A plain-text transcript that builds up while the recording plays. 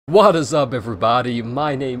What is up, everybody?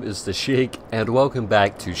 My name is the Shig, and welcome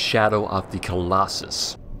back to Shadow of the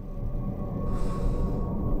Colossus.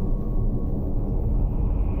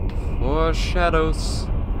 4 shadows,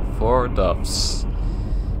 4 doves,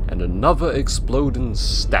 and another exploding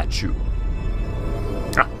statue.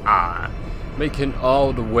 Haha! Making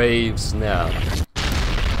all the waves now.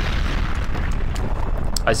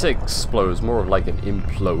 I say explode, it's more of like an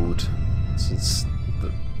implode, since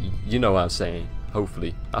you know what I'm saying.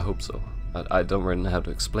 Hopefully, I hope so. I don't really know how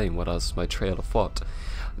to explain what else my trail of thought.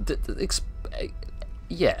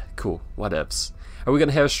 Yeah, cool, whatevs. Are we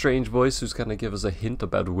gonna hear a strange voice who's gonna give us a hint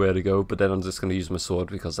about where to go, but then I'm just gonna use my sword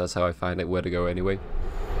because that's how I find out where to go anyway.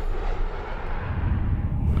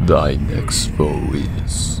 Thy next foe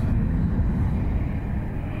is...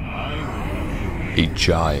 a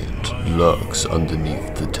giant lurks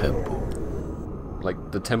underneath the temple.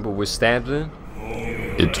 Like the temple we're standing in?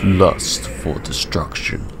 It lusts for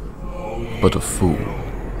destruction, but a fool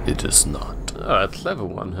it is not. Oh, a clever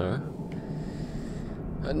one, huh?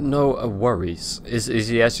 No worries. Is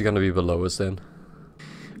he actually gonna be below us then?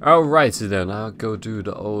 Alrighty then, I'll go do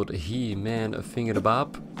the old He-Man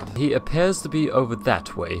thingamabob. He appears to be over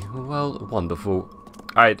that way. Well, wonderful.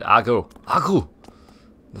 Alright, I'll go.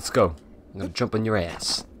 Let's go. I'm gonna jump on your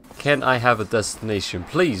ass. Can I have a destination,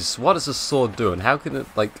 please? What is the sword doing? How can it,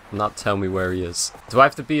 like, not tell me where he is? Do I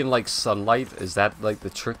have to be in, like, sunlight? Is that, like,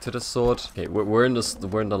 the trick to the sword? Okay, we're in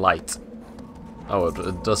the light. Oh,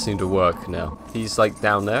 it does seem to work now. He's, like,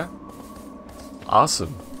 down there?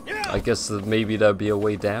 Awesome. I guess that maybe there'll be a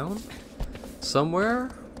way down?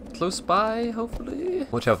 Somewhere? Close by, hopefully?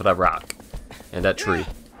 Watch out for that rock. And that tree.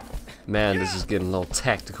 Man, this is getting a little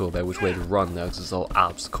tactical there, which way to run now, because there's all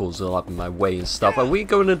obstacles all up in my way and stuff. Are we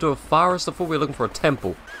going into a forest? I thought we were looking for a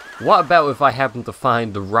temple. What about if I happen to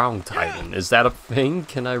find the wrong Titan? Is that a thing?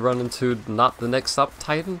 Can I run into not the next up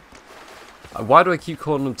Titan? Why do I keep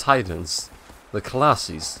calling them Titans? The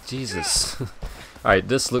Colossis. Jesus. Alright,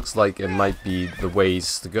 this looks like it might be the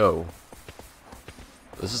ways to go.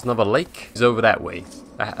 Is this another lake? He's over that way.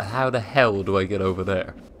 How the hell do I get over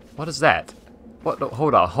there? What is that? What? No,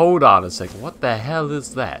 hold on a second. What the hell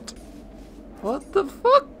is that? What the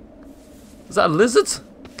fuck? Is that a lizard?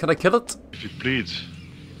 Can I kill it? If it bleeds,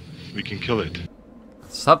 we can kill it.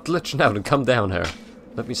 Stop glitching out and come down here.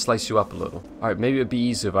 Let me slice you up a little. Alright, maybe it'd be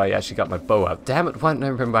easier if I actually got my bow out. Damn it, why didn't I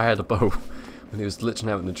remember I had a bow when he was glitching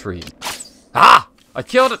out in the tree? Ah! I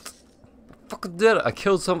killed it! I fucking did it! I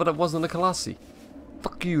killed someone that wasn't a Colossi.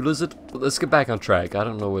 Fuck you, lizard. Let's get back on track. I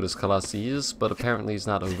don't know where this Colossi is, but apparently he's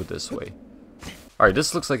not over this way. Alright,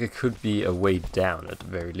 this looks like it could be a way down at the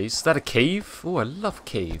very least. Is that a cave? Oh, I love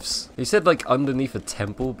caves. He said like underneath a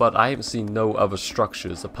temple, but I haven't seen no other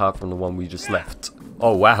structures apart from the one we just left.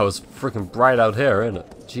 Oh wow, it's freaking bright out here, isn't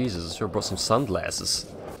it? Jesus, I sure brought some sunglasses.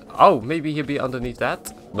 Oh, maybe he'll be underneath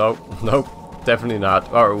that? Nope, definitely not.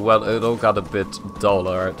 Alright, well, it all got a bit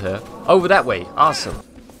duller right here. Over that way, awesome.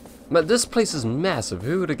 Man, this place is massive,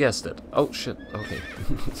 who would have guessed it? Oh shit, okay.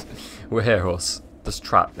 We're hair horse. Let's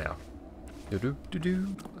trot now.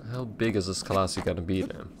 How big is this Colossi gonna be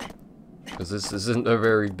then? Because this isn't a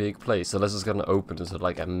very big place, unless it's gonna open into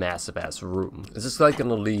like a massive ass room. Is this like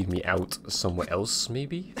gonna lead me out somewhere else,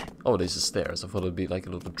 maybe? Oh, there's the stairs. I thought it'd be like a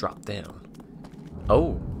little drop down.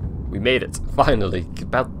 Oh, we made it. Finally.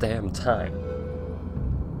 About damn time.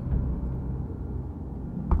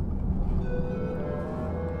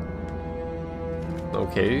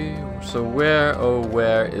 Okay, so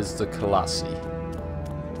where is the Colossi?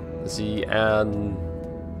 Is he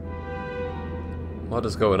what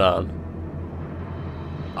is going on?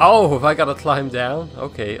 Oh, have I gotta climb down?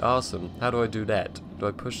 Okay, awesome. How do I do that? Do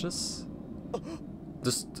I push this?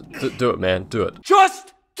 Just do it, man. Do it.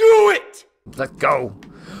 Just do it! Let go.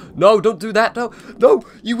 No, don't do that. No, no,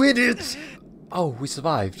 you idiots. Oh, we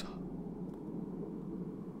survived.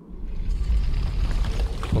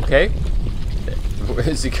 Okay.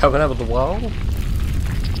 Is he coming out of the wall?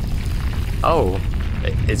 Oh.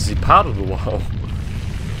 Is he part of the wall?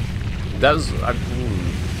 That was... I'm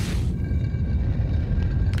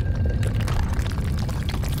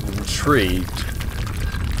intrigued.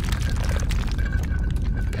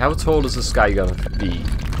 How tall is this guy gonna be?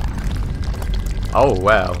 Oh,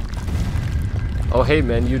 wow. Oh, hey,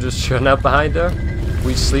 man, you just chilling out behind her?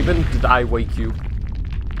 We sleeping? Did I wake you?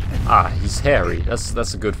 Ah, he's hairy.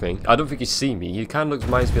 That's a good thing. I don't think he's seen me. He kind of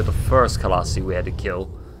reminds me of the first Colossi we had to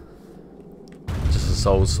kill. Just this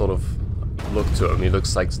whole sort of look to him. He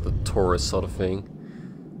looks like the tourist sort of thing.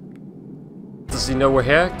 Does he know we're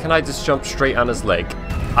here? Can I just jump straight on his leg?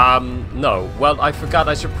 No. Well, I forgot.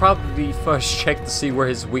 I should probably first check to see where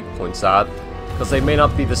his weak points are. because they may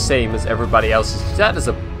not be the same as everybody else's. That is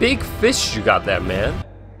a big fish you got there, man.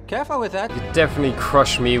 Careful with that. You definitely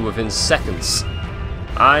crushed me within seconds.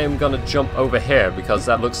 I am gonna jump over here because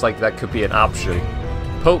that looks like that could be an option.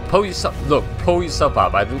 Pull yourself, look, pull yourself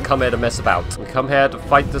up. I didn't come here to mess about. We come here to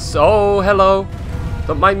fight this. Oh, hello.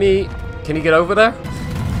 Don't mind me. Can he get over there?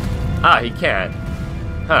 Ah, he can.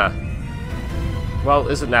 Huh. Well,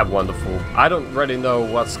 isn't that wonderful? I don't really know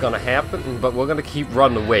what's gonna happen, but we're gonna keep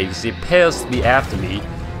running away because he appears to be after me.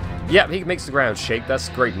 Yep, he makes the ground shake. That's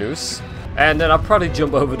great news. And then I'll probably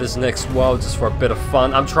jump over this next wall just for a bit of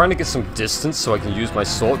fun. I'm trying to get some distance so I can use my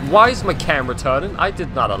sword. Why is my camera turning? I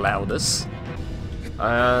did not allow this.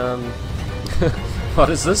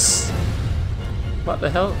 What is this? What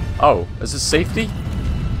the hell? Oh, is this safety?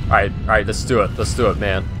 Alright, let's do it. Let's do it,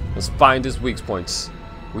 man. Let's find his weak points.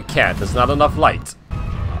 We can't. There's not enough light.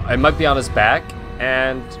 It might be on his back,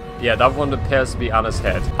 and yeah, that one appears to be on his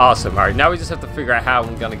head. Awesome. Alright, now we just have to figure out how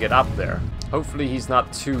I'm gonna get up there. Hopefully he's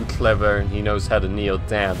not too clever and he knows how to kneel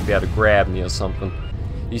down to be able to grab me or something.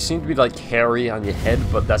 You seem to be like hairy on your head,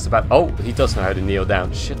 but that's about... Oh, he does know how to kneel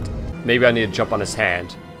down. Shit. Maybe I need to jump on his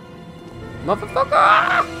hand.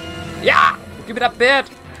 Motherfucker! Yeah! Give me that beard!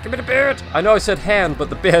 Give me the beard! I know I said hand, but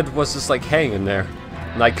the beard was just like hanging there.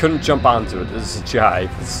 And I couldn't jump onto it. This is a jive.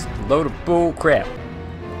 It's a load of bull crap.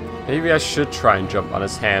 Maybe I should try and jump on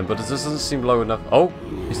his hand, but it doesn't seem low enough. Oh,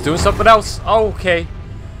 he's doing something else. Oh, okay.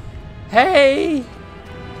 Hey!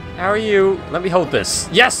 How are you? Let me hold this.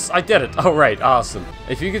 Yes, I did it. All right, awesome.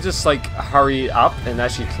 If you could just like hurry up and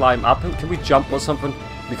actually climb up, and can we jump or something?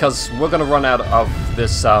 Because we're gonna run out of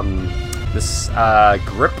this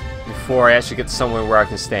grip before I actually get somewhere where I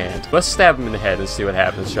can stand. Let's stab him in the head and see what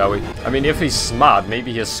happens, shall we? I mean, if he's smart,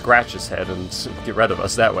 maybe he'll scratch his head and get rid of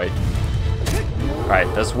us that way.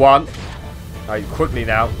 Alright, there's one. Alright, quickly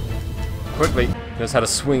now. Quickly. He knows how to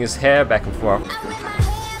swing his hair back and forth.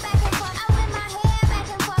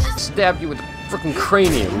 Stab you with the freaking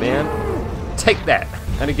cranium, man. Take that.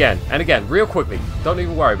 And again, real quickly. Don't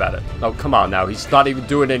even worry about it. Oh, come on now. He's not even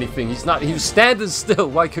doing anything. He was standing still.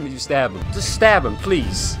 Why couldn't you stab him? Just stab him,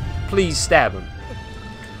 please. Please stab him.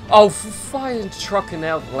 Oh, for fire trucking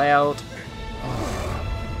out loud.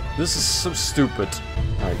 Oh, this is so stupid.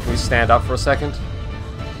 Alright, can we stand up for a second?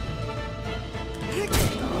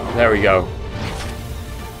 There we go.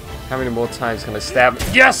 How many more times can I stab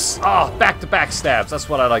him? Yes! Oh, back-to-back stabs. That's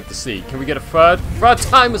what I like to see. Can we get a third? Third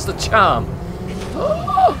time is the charm.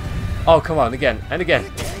 Oh, come on, again and again.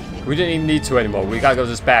 We didn't even need to anymore. We gotta go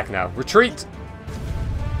just back now. Retreat!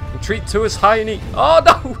 Retreat to his high knee. Oh,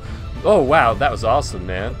 no! Oh, wow, that was awesome,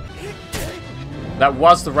 man. That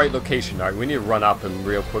was the right location. Alright, we need to run up him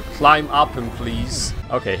real quick. Climb up him, please.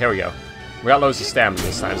 Okay, here we go. We got loads of stamina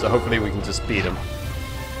this time, so hopefully we can just beat him.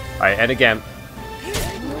 Alright, and again.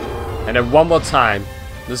 And then one more time.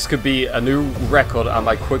 This could be a new record on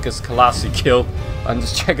my quickest Colossi kill. I'm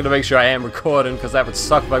just checking to make sure I am recording, because that would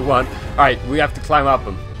suck by one. Alright, we have to climb up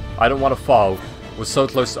him. I don't want to fall. We're so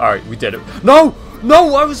close. Alright, we did it. No!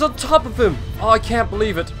 No! I was on top of him! Oh, I can't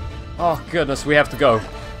believe it. Oh, goodness, we have to go.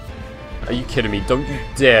 Are you kidding me? Don't you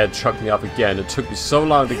dare chuck me up again. It took me so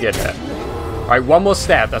long to get here. Alright, one more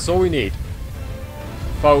stab. That's all we need.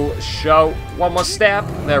 Faux show. One more stab.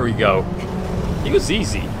 There we go. He was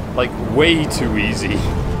easy. Like, way too easy.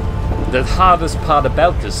 The hardest part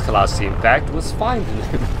about this Colossi, in fact, was finding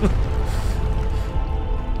him.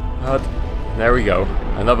 There we go.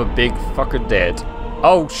 Another big fucker dead.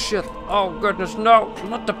 Oh, shit. Oh, goodness, no.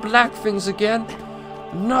 Not the black things again.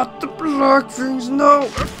 Not the black things, no.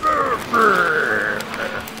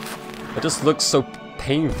 It just looks so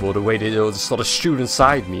painful the way they just sort of shoot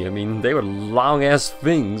inside me. I mean, they were long-ass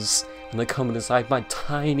things, and they're coming inside my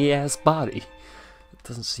tiny-ass body. It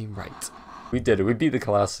doesn't seem right. We did it. We beat the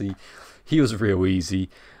Colossi. He was real easy.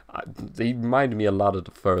 They reminded me a lot of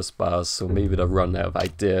the first boss, so maybe they'll run out of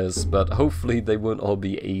ideas, but hopefully they won't all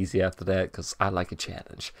be easy after that, because I like a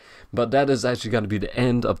challenge. But that is actually going to be the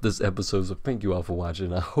end of this episode, so thank you all for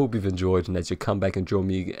watching. I hope you've enjoyed, and that you come back and join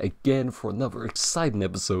me again for another exciting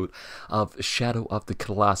episode of Shadow of the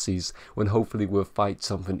Colossus, when hopefully we'll fight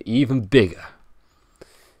something even bigger.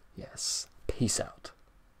 Yes, peace out.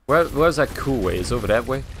 Where's that cool way? Is it over that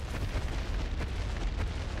way?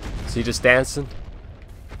 Is he just dancing?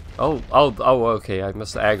 Oh, okay, I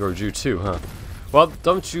must have aggroed you too, huh? Well,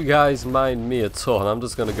 don't you guys mind me at all, I'm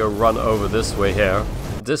just gonna go run over this way here.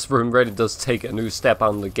 This room really does take a new step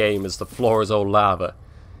on the game as the floor is all lava.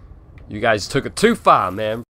 You guys took it too far, man.